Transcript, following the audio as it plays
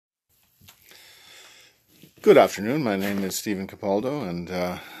Good afternoon. My name is Stephen Capaldo, and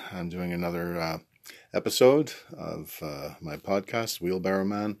I'm doing another episode of my podcast, Wheelbarrow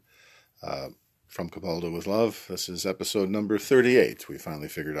Man, from Capaldo with Love. This is episode number 38. We finally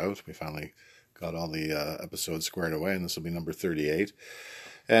figured out. We finally got all the episodes squared away, and this will be number 38.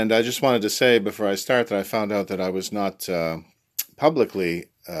 And I just wanted to say before I start that I found out that I was not publicly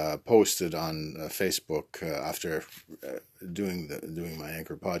posted on Facebook after doing my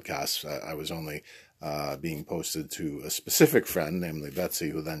Anchor podcast. I was only being posted to a specific friend, namely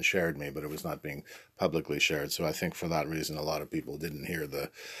Betsy, who then shared me, but it was not being publicly shared. So I think for that reason, a lot of people didn't hear the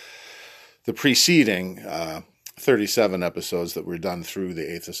preceding 37 episodes that were done through the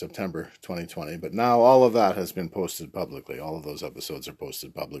 8th of September 2020. But now all of that has been posted publicly. All of those episodes are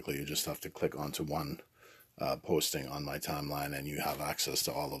posted publicly. You just have to click onto one posting on my timeline, and you have access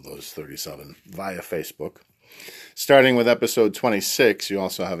to all of those 37 via Facebook. Starting with episode 26, you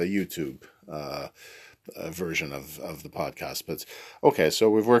also have a YouTube version of the podcast. But okay, so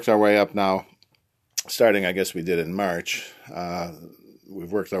we've worked our way up now. Starting, I guess we did in March.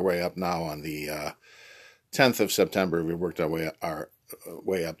 We've worked our way up now on the 10th of September. We worked our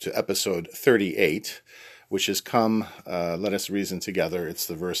way up to episode 38, which has come. Let us reason together. It's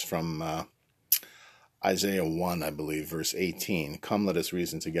the verse from Isaiah 1, I believe, verse 18. Come, let us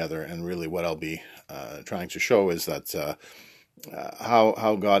reason together. And really what I'll be trying to show is that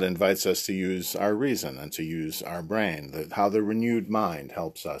how God invites us to use our reason and to use our brain, how the renewed mind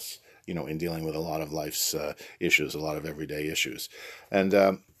helps us, in dealing with a lot of life's issues, a lot of everyday issues.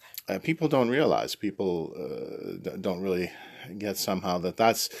 And people don't realize, people don't really get somehow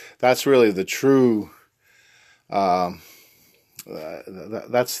that's really the true,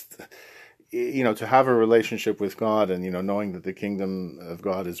 that's... to have a relationship with God and, knowing that the kingdom of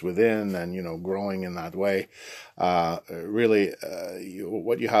God is within and, growing in that way, really,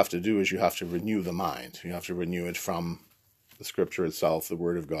 what you have to do is you have to renew the mind. You have to renew it from the scripture itself, the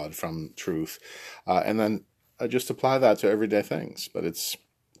word of God, from truth, and then just apply that to everyday things. But it's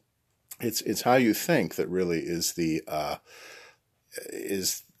how you think that really is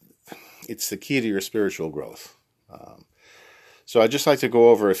it's the key to your spiritual growth. So I'd just like to go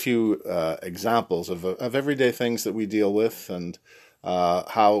over a few examples of everyday things that we deal with and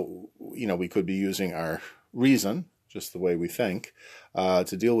how, we could be using our reason, just the way we think,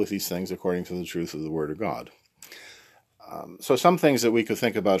 to deal with these things according to the truth of the Word of God. So some things that we could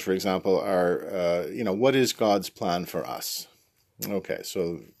think about, for example, are, what is God's plan for us? Okay,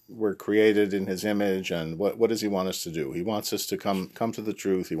 so we're created in His image, and what does He want us to do? He wants us to come to the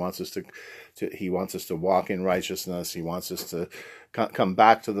truth. He wants us He wants us to walk in righteousness. He wants us to come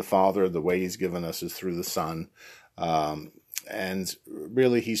back to the Father. The way He's given us is through the Son, and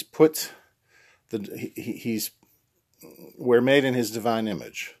really, He's put we're made in His divine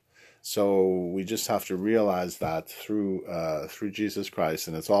image. So we just have to realize that through Jesus Christ,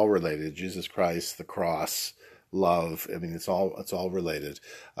 and it's all related. Jesus Christ, the cross, love. I mean, it's all related.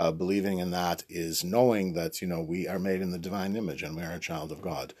 Believing in that is knowing that, we are made in the divine image and we are a child of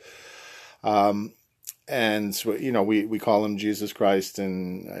God. And so, we call Him Jesus Christ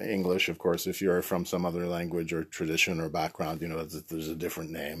in English. Of course, if you're from some other language or tradition or background, there's a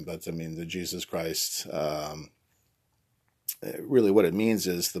different name. But I mean, the Jesus Christ, really what it means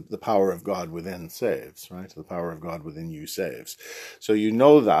is the power of God within saves, right? The power of God within you saves. So you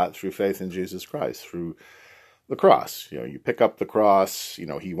know that through faith in Jesus Christ, through the cross. You pick up the cross.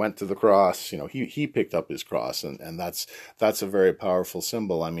 He went to the cross. He picked up His cross, and that's a very powerful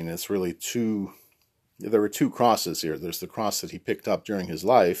symbol. I mean, it's really there were two crosses here. There's the cross that He picked up during His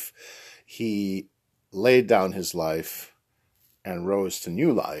life. He laid down His life and rose to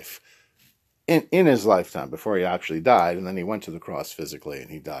new life in His lifetime before He actually died, and then He went to the cross physically and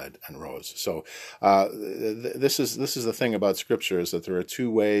He died and rose. So this is the thing about Scripture, is that there are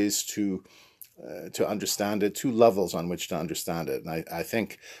two ways to understand it, two levels on which to understand it. And I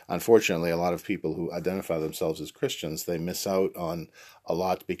think, unfortunately, a lot of people who identify themselves as Christians, they miss out on a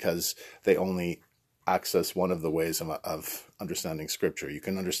lot because they only access one of the ways of understanding Scripture. You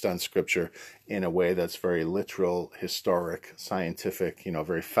can understand Scripture in a way that's very literal, historic, scientific,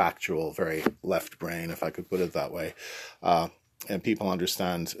 very factual, very left brain, if I could put it that way. And people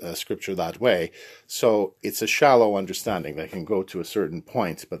understand Scripture that way. So it's a shallow understanding. They can go to a certain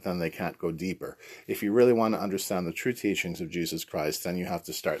point, but then they can't go deeper. If you really want to understand the true teachings of Jesus Christ, then you have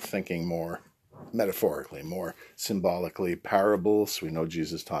to start thinking more metaphorically, more symbolically. Parables, we know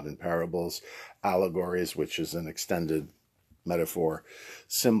Jesus taught in parables. Allegories, which is an extended metaphor.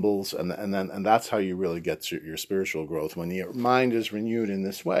 Symbols, and that's how you really get your spiritual growth, when your mind is renewed in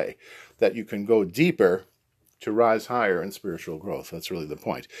this way, that you can go deeper to rise higher in spiritual growth. That's really the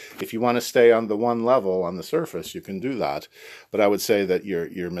point. If you want to stay on the one level on the surface, you can do that, but I would say that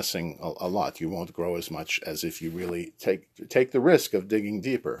you're missing a lot. You won't grow as much as if you really take the risk of digging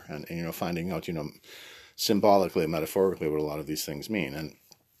deeper and finding out symbolically and metaphorically what a lot of these things mean. And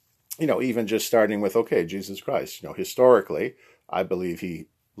even just starting with, okay, Jesus Christ, historically, I believe he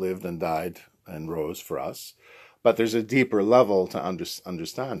lived and died and rose for us. But there's a deeper level to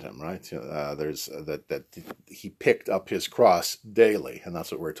understand him, right? There's that he picked up his cross daily, and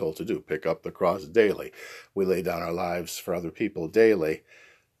that's what we're told to do: pick up the cross daily. We lay down our lives for other people daily,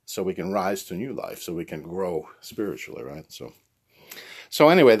 so we can rise to new life, so we can grow spiritually, right? So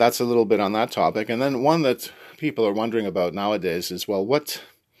anyway, that's a little bit on that topic. And then one that people are wondering about nowadays is, well, what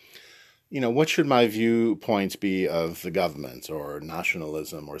should my viewpoint be of the government, or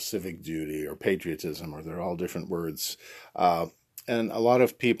nationalism, or civic duty, or patriotism, or they're all different words. And a lot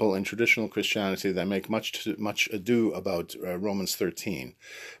of people in traditional Christianity, they make much ado about Romans 13.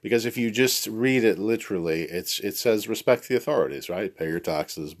 Because if you just read it literally, it says respect the authorities, right? Pay your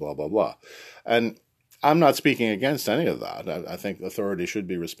taxes, blah, blah, blah. And I'm not speaking against any of that. I think authority should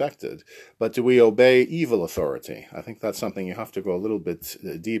be respected. But do we obey evil authority? I think that's something you have to go a little bit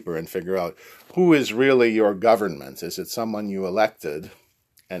deeper and figure out who is really your government. Is it someone you elected,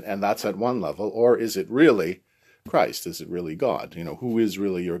 and that's at one level, or is it really Christ? Is it really God? Who is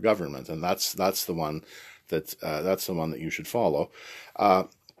really your government? And that's the one that you should follow.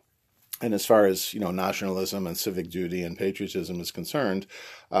 And as far as nationalism and civic duty and patriotism is concerned,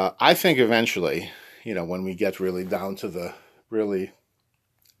 I think eventually, when we get really down to the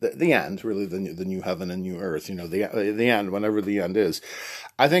end, really the new heaven and new earth, the end, whenever the end is,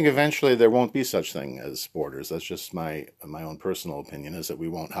 I think eventually there won't be such thing as borders. That's just my own personal opinion, is that we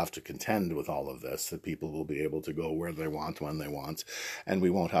won't have to contend with all of this, that people will be able to go where they want, when they want, and we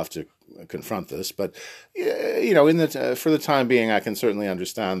won't have to confront this. But, for the time being, I can certainly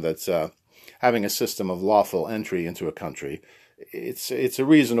understand that having a system of lawful entry into a country, it's a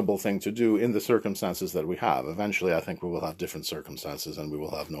reasonable thing to do in the circumstances that we have. Eventually, I think we will have different circumstances and we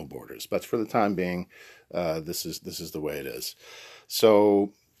will have no borders. But for the time being, this is the way it is.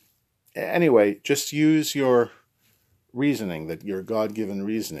 So anyway, just use your reasoning, that your God-given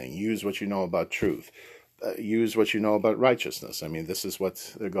reasoning. Use what you know about truth. Use what you know about righteousness. I mean, this is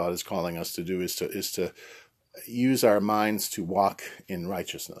what God is calling us to do: is to use our minds to walk in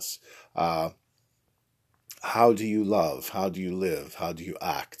righteousness. How do you love? How do you live? How do you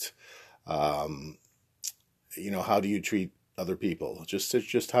act? How do you treat other people?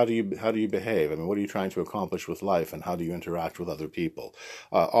 Just how do you behave? I mean, what are you trying to accomplish with life, and how do you interact with other people?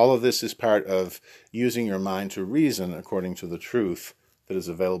 All of this is part of using your mind to reason according to the truth that is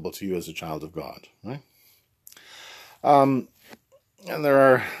available to you as a child of God, right? And there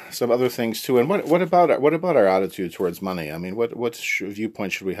are some other things too. And what about our attitude towards money? I mean, what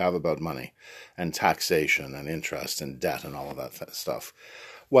viewpoint should we have about money and taxation and interest and debt and all of that stuff?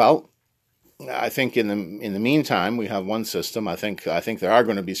 Well, I think in the meantime we have one system. I think there are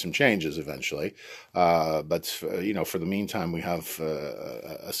going to be some changes eventually, but for the meantime we have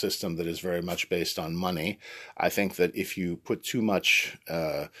a system that is very much based on money. I think that if you put too much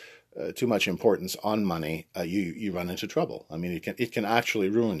importance on money, you run into trouble. I mean, it can actually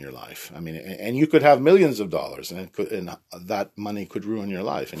ruin your life. I mean, and you could have millions of dollars, and that money could ruin your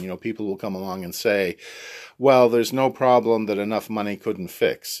life. And people will come along and say, "Well, there's no problem that enough money couldn't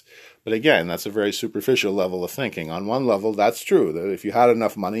fix." But again, that's a very superficial level of thinking. On one level, that's true, that if you had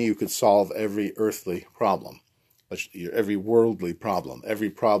enough money, you could solve every earthly problem, every worldly problem, every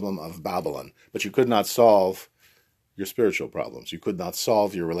problem of Babylon. But you could not solve your spiritual problems. You could not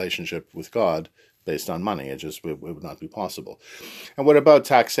solve your relationship with God based on money. It would not be possible. And what about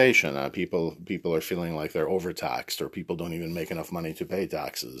taxation? People are feeling like they're overtaxed, or people don't even make enough money to pay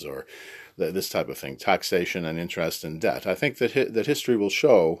taxes, or this type of thing. Taxation and interest and debt. I think that history will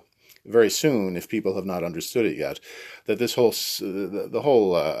show very soon, if people have not understood it yet, that the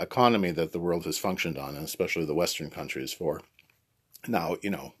whole economy that the world has functioned on, and especially the Western countries for now,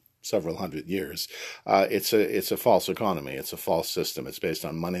 several hundred years, it's a false economy. It's a false system. It's based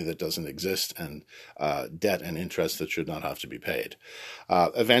on money that doesn't exist, and debt and interest that should not have to be paid.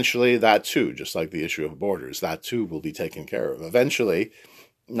 Eventually, that too, just like the issue of borders, that too will be taken care of. Eventually,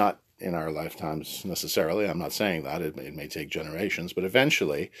 not in our lifetimes necessarily. I'm not saying that. It may take generations, but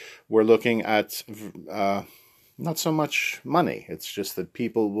eventually we're looking at not so much money. It's just that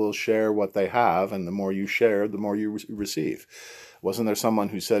people will share what they have, and the more you share, the more you receive. Wasn't there someone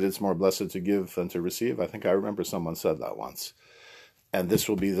who said it's more blessed to give than to receive? I think I remember someone said that once. And this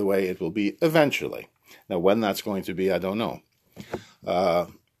will be the way it will be eventually. Now, when that's going to be, I don't know.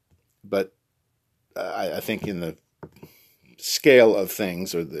 But I think in the scale of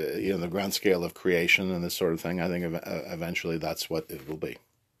things, or the grand scale of creation and this sort of thing, I think eventually that's what it will be.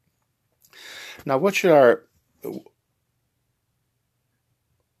 Now, what should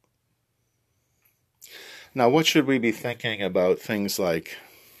we be thinking about things like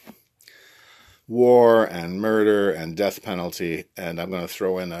war and murder and death penalty? And I'm going to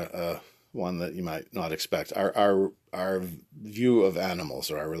throw in a one that you might not expect. Our view of animals,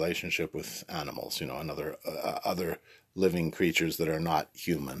 or our relationship with animals, and other living creatures that are not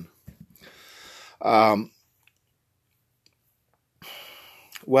human.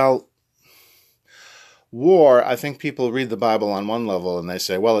 Well, war, I think people read the Bible on one level and they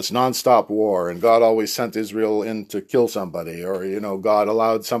say, well, it's nonstop war and God always sent Israel in to kill somebody, or, God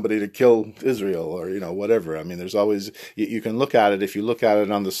allowed somebody to kill Israel, or, whatever. I mean, there's always, you can look at it, if you look at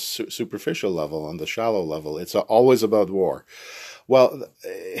it on the superficial level, on the shallow level, it's always about war. Well,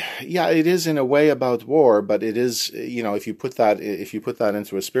 yeah, it is in a way about war, but it is, if you put that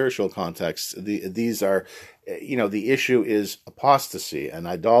into a spiritual context, these are, the issue is apostasy and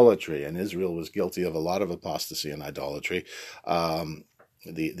idolatry, and Israel was guilty of a lot of apostasy and idolatry.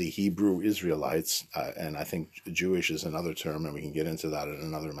 The Hebrew Israelites, and I think Jewish is another term, and we can get into that in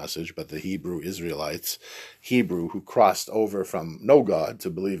another message, but the Hebrew Israelites, who crossed over from no God to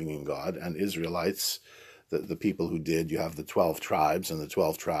believing in God, and Israelites, the people who did. You have the 12 tribes, and the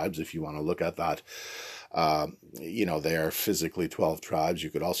 12 tribes, if you want to look at that, they are physically 12 tribes. You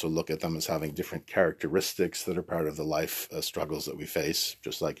could also look at them as having different characteristics that are part of the life struggles that we face,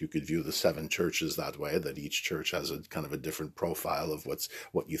 just like you could view the 7 churches that way, that each church has a kind of a different profile of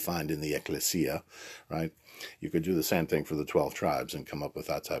what you find in the ecclesia, right? You could do the same thing for the 12 tribes and come up with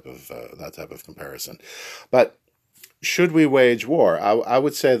that type of comparison. But should we wage war? I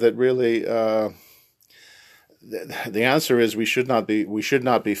would say that really the answer is we should not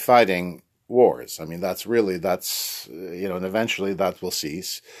be fighting wars. I mean, and eventually that will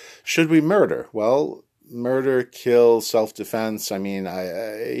cease. Should we murder? Well, murder, kill, self-defense. I mean,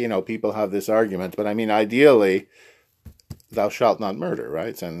 people have this argument, but I mean, ideally, thou shalt not murder,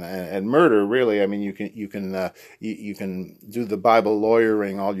 right? And murder, really, I mean, you can do the Bible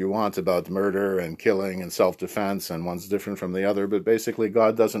lawyering all you want about murder and killing and self-defense, and one's different from the other, but basically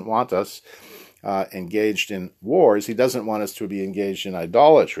God doesn't want us engaged in wars. He doesn't want us to be engaged in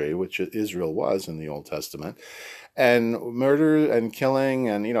idolatry, which Israel was in the Old Testament. And murder and killing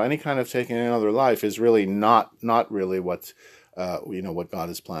and any kind of taking another life is really not really what what God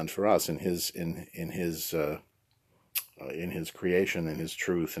has planned for us in His creation, in His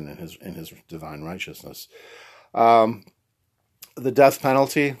truth, and in His divine righteousness. The death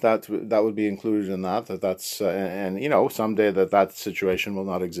penalty, that would be included in that's and someday that situation will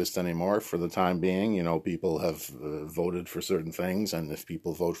not exist anymore. For the time being, people have voted for certain things, and if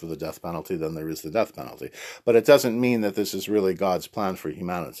people vote for the death penalty, then there is the death penalty. But it doesn't mean that this is really God's plan for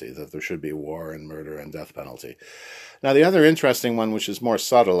humanity, that there should be war and murder and death penalty. Now, the other interesting one, which is more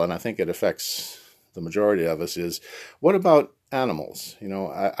subtle, and I think it affects the majority of us, is what about animals?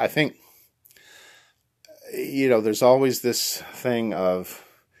 I think there's always this thing of,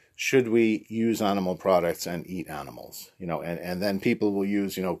 should we use animal products and eat animals? And then people will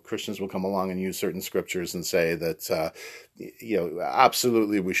use, Christians will come along and use certain scriptures and say that,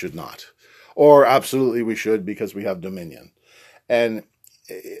 absolutely we should not, or absolutely we should because we have dominion. And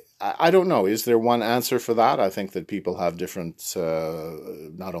I don't know, is there one answer for that? I think that people have different,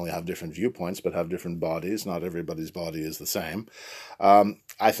 not only have different viewpoints, but have different bodies. Not everybody's body is the same.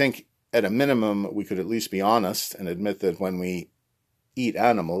 I think at a minimum, we could at least be honest and admit that when we eat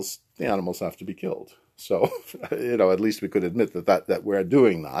animals, the animals have to be killed. So, at least we could admit that we're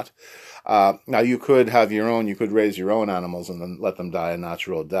doing that. Now, you could raise your own animals and then let them die a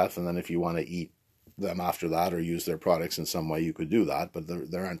natural death. And then if you want to eat them after that or use their products in some way, you could do that. But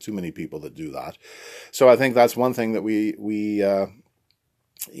there aren't too many people that do that. So I think that's one thing that we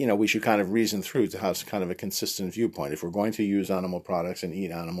should kind of reason through to have kind of a consistent viewpoint. If we're going to use animal products and eat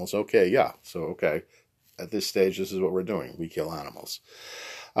animals, okay, at this stage, this is what we're doing. We kill animals.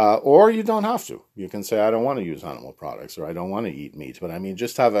 Or you don't have to. You can say, I don't want to use animal products, or I don't want to eat meat. But I mean,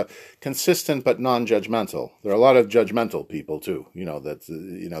 just have a consistent but non-judgmental. There are a lot of judgmental people too.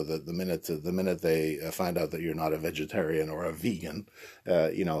 The minute they find out that you're not a vegetarian or a vegan,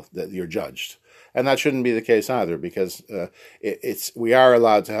 that you're judged. And that shouldn't be the case either, because we are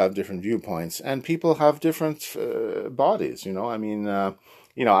allowed to have different viewpoints, and people have different bodies.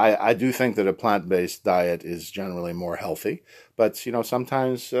 I do think that a plant-based diet is generally more healthy, but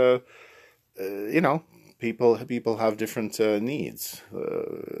sometimes people have different needs,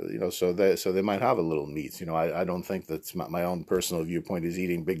 so they might have a little meat. I don't think that my own personal viewpoint is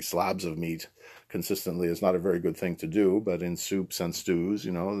eating big slabs of meat consistently is not a very good thing to do, but in soups and stews,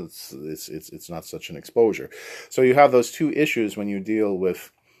 it's not such an exposure. So you have those two issues when you deal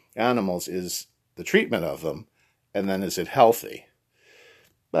with animals: is the treatment of them, and then is it healthy?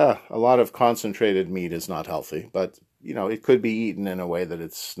 A lot of concentrated meat is not healthy, but it could be eaten in a way that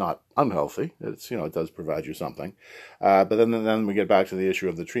it's not unhealthy. It does provide you something. But then we get back to the issue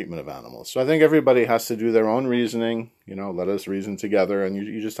of the treatment of animals. So I think everybody has to do their own reasoning. Let us reason together, and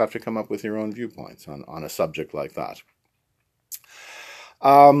you just have to come up with your own viewpoints on a subject like that.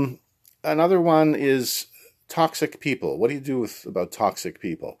 Another one is toxic people. What do you do about toxic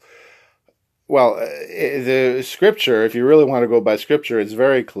people? Well, the scripture, if you really want to go by scripture, it's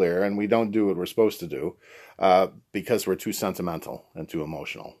very clear, and we don't do what we're supposed to do because we're too sentimental and too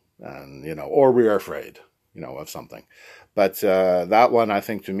emotional, and or we are afraid, of something. But that one, I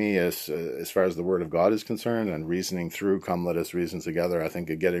think, to me, is as far as the Word of God is concerned, and reasoning through, come let us reason together. I think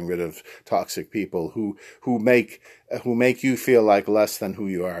of getting rid of toxic people who make you feel like less than who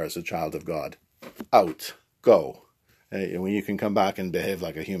you are as a child of God. Out, go. When you can come back and behave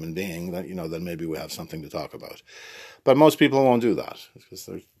like a human being, then maybe we have something to talk about. But most people won't do that because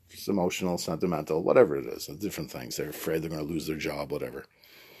they're just emotional, sentimental, whatever it is, different things. They're afraid they're going to lose their job, whatever.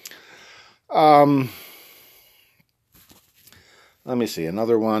 Let me see.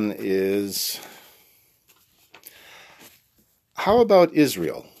 Another one is, how about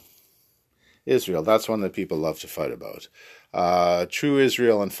Israel? Israel, that's one that people love to fight about. True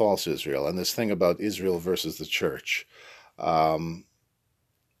Israel and false Israel, and this thing about Israel versus the church. And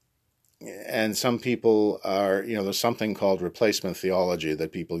some people are, there's something called replacement theology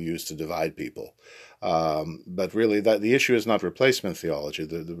that people use to divide people. But really, the issue is not replacement theology.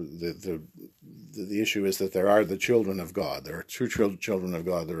 The issue is that there are the children of God. There are true children of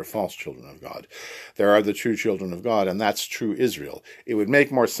God. There are false children of God. There are the true children of God, and that's true Israel. It would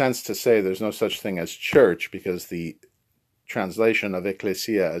make more sense to say there's no such thing as church, because the translation of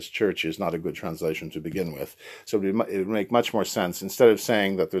ecclesia as church is not a good translation to begin with. So it would make much more sense, instead of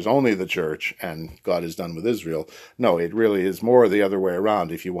saying that there's only the church and God is done with Israel. No, it really is more the other way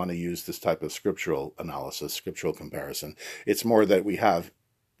around if you want to use this type of scriptural analysis, scriptural comparison. It's more that we have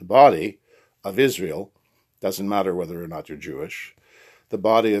the body of Israel, doesn't matter whether or not you're Jewish, the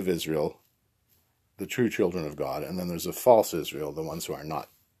body of Israel, the true children of God, and then there's a false Israel, the ones who are not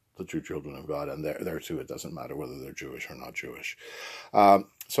the true children of God, and there too it doesn't matter whether they're Jewish or not Jewish.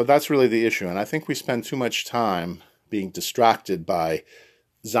 So that's really the issue, and I think we spend too much time being distracted by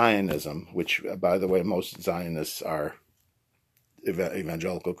Zionism, which, by the way, most Zionists are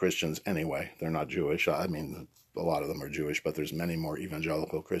evangelical Christians anyway. They're not Jewish. I mean, a lot of them are Jewish, but there's many more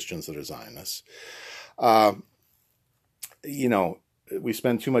evangelical Christians that are Zionists. We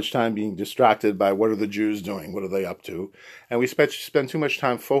spend too much time being distracted by what are the Jews doing, what are they up to, and we spend too much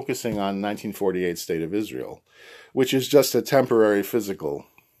time focusing on 1948 State of Israel, which is just a temporary physical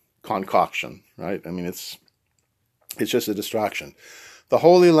concoction, right? I mean, it's just a distraction. The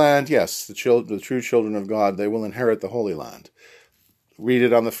Holy Land, yes, the true children of God, they will inherit the Holy Land. Read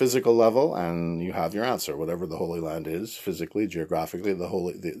it on the physical level, and you have your answer. Whatever the Holy Land is, physically, geographically,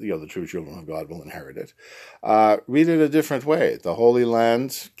 the true children of God will inherit it. Read it a different way. The Holy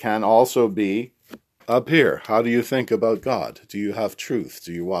Land can also be up here. How do you think about God? Do you have truth?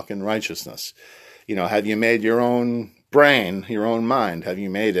 Do you walk in righteousness? Have you made your own brain, your own mind? Have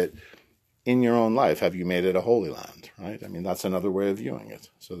you made it in your own life? Have you made it a holy land? Right? I mean, that's another way of viewing it.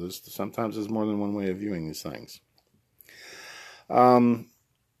 So sometimes there's more than one way of viewing these things.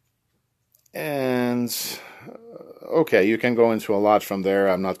 Okay, you can go into a lot from there.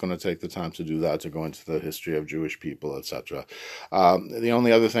 I'm not going to take the time to do that, to go into the history of Jewish people, etc. The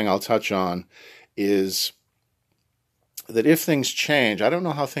only other thing I'll touch on is that if things change, I don't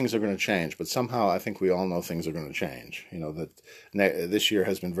know how things are going to change, but somehow I think we all know things are going to change. That this year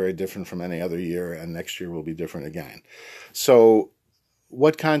has been very different from any other year, and next year will be different again. So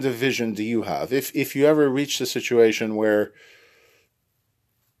what kind of vision do you have? If you ever reached a situation where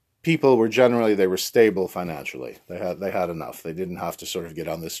people were stable financially. They had enough. They didn't have to sort of get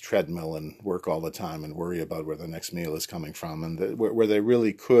on this treadmill and work all the time and worry about where the next meal is coming from, and where they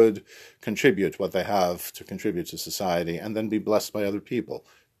really could contribute what they have to contribute to society and then be blessed by other people.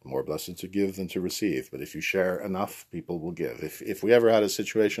 More blessed to give than to receive. But if you share enough, people will give. If we ever had a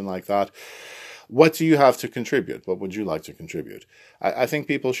situation like that, what do you have to contribute? What would you like to contribute? I think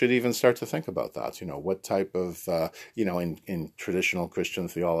people should even start to think about that. What type of, in traditional Christian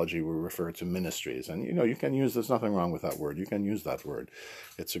theology, we refer to ministries. And, you can use, there's nothing wrong with that word. You can use that word.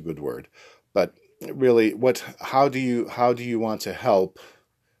 It's a good word. But really, how do you want to help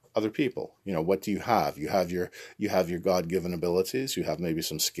other people? What do you have? You have your God-given abilities. You have maybe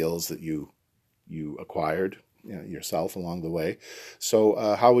some skills that you acquired yourself along the way. So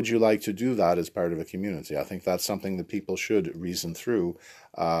how would you like to do that as part of a community? I think that's something that people should reason through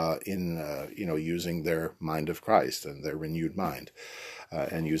in using their mind of Christ and their renewed mind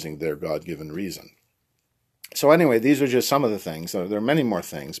and using their God-given reason. So anyway, these are just some of the things. There are many more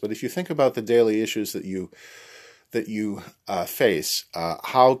things, but if you think about the daily issues that you face,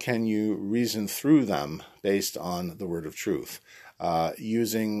 how can you reason through them based on the word of truth,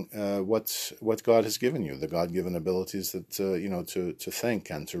 using what God has given you, the God-given abilities that to think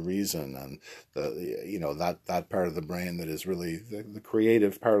and to reason, and that part of the brain that is really the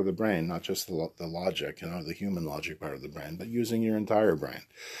creative part of the brain, not just the logic, the human logic part of the brain, but using your entire brain.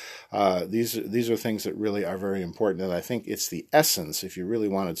 These are things that really are very important, and I think it's the essence. If you really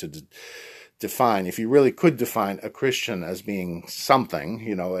wanted to define, if you really could define a Christian as being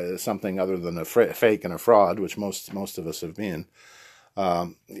something, something other than a fake and a fraud, which most of us have been,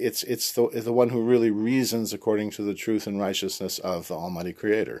 it's the one who really reasons according to the truth and righteousness of the Almighty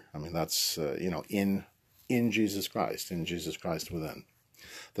Creator. I mean, that's in Jesus Christ, in Jesus Christ within.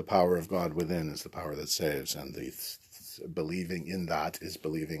 The power of God within is the power that saves, and the believing in that is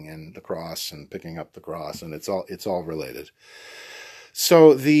believing in the cross and picking up the cross, and it's all related.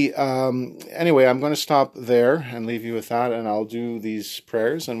 So anyway, I'm going to stop there and leave you with that, and I'll do these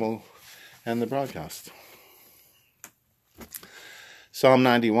prayers and we'll end the broadcast. Psalm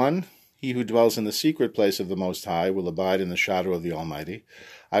 91, He who dwells in the secret place of the Most High will abide in the shadow of the Almighty.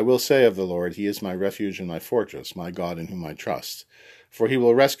 I will say of the Lord, He is my refuge and my fortress, my God in whom I trust. For He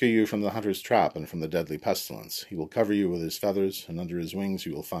will rescue you from the hunter's trap and from the deadly pestilence. He will cover you with His feathers, and under His wings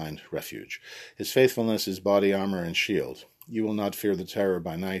you will find refuge. His faithfulness is body armor and shield. You will not fear the terror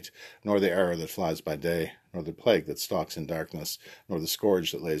by night, nor the arrow that flies by day, nor the plague that stalks in darkness, nor the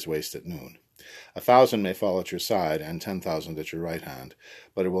scourge that lays waste at noon. 1,000 may fall at your side, and 10,000 at your right hand,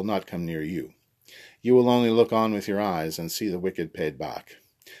 but it will not come near you. You will only look on with your eyes and see the wicked paid back.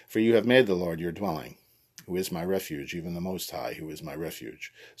 For you have made the Lord your dwelling, who is my refuge, even the Most High, who is my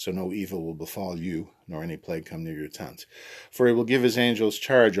refuge. So no evil will befall you, nor any plague come near your tent. For He will give His angels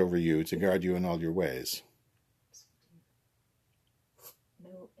charge over you to guard you in all your ways.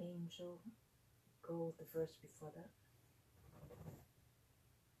 No angel, go the verse before that.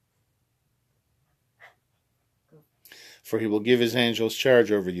 For He will give His angels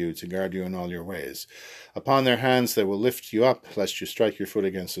charge over you to guard you in all your ways. Upon their hands they will lift you up, lest you strike your foot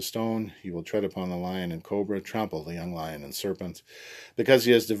against a stone. You will tread upon the lion and cobra, trample the young lion and serpent. Because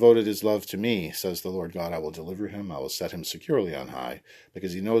He has devoted His love to me, says the Lord God, I will deliver Him. I will set Him securely on high,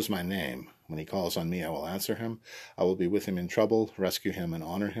 because He knows my name. When He calls on me, I will answer Him. I will be with Him in trouble, rescue Him and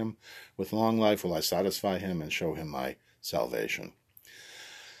honor Him. With long life will I satisfy Him and show Him my salvation.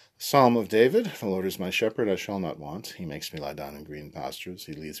 Psalm of David, the Lord is my shepherd, I shall not want. He makes me lie down in green pastures.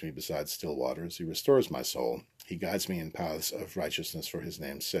 He leads me beside still waters. He restores my soul. He guides me in paths of righteousness for His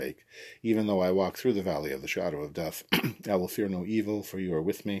name's sake. Even though I walk through the valley of the shadow of death, I will fear no evil, for You are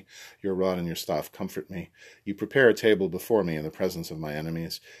with me. Your rod and Your staff comfort me. You prepare a table before me in the presence of my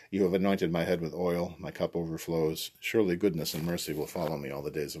enemies. You have anointed my head with oil. My cup overflows. Surely goodness and mercy will follow me all the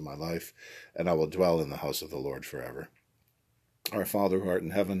days of my life, and I will dwell in the house of the Lord forever. Our Father who art in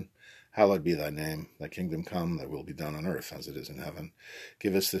heaven, hallowed be Thy name. Thy kingdom come, Thy will be done on earth as it is in heaven.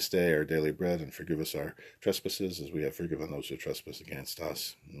 Give us this day our daily bread, and forgive us our trespasses as we have forgiven those who trespass against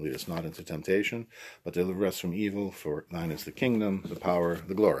us. And lead us not into temptation, but deliver us from evil. For Thine is the kingdom, the power,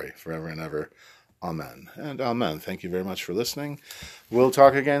 the glory, forever and ever. Amen. And amen. Thank you very much for listening. We'll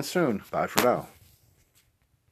talk again soon. Bye for now.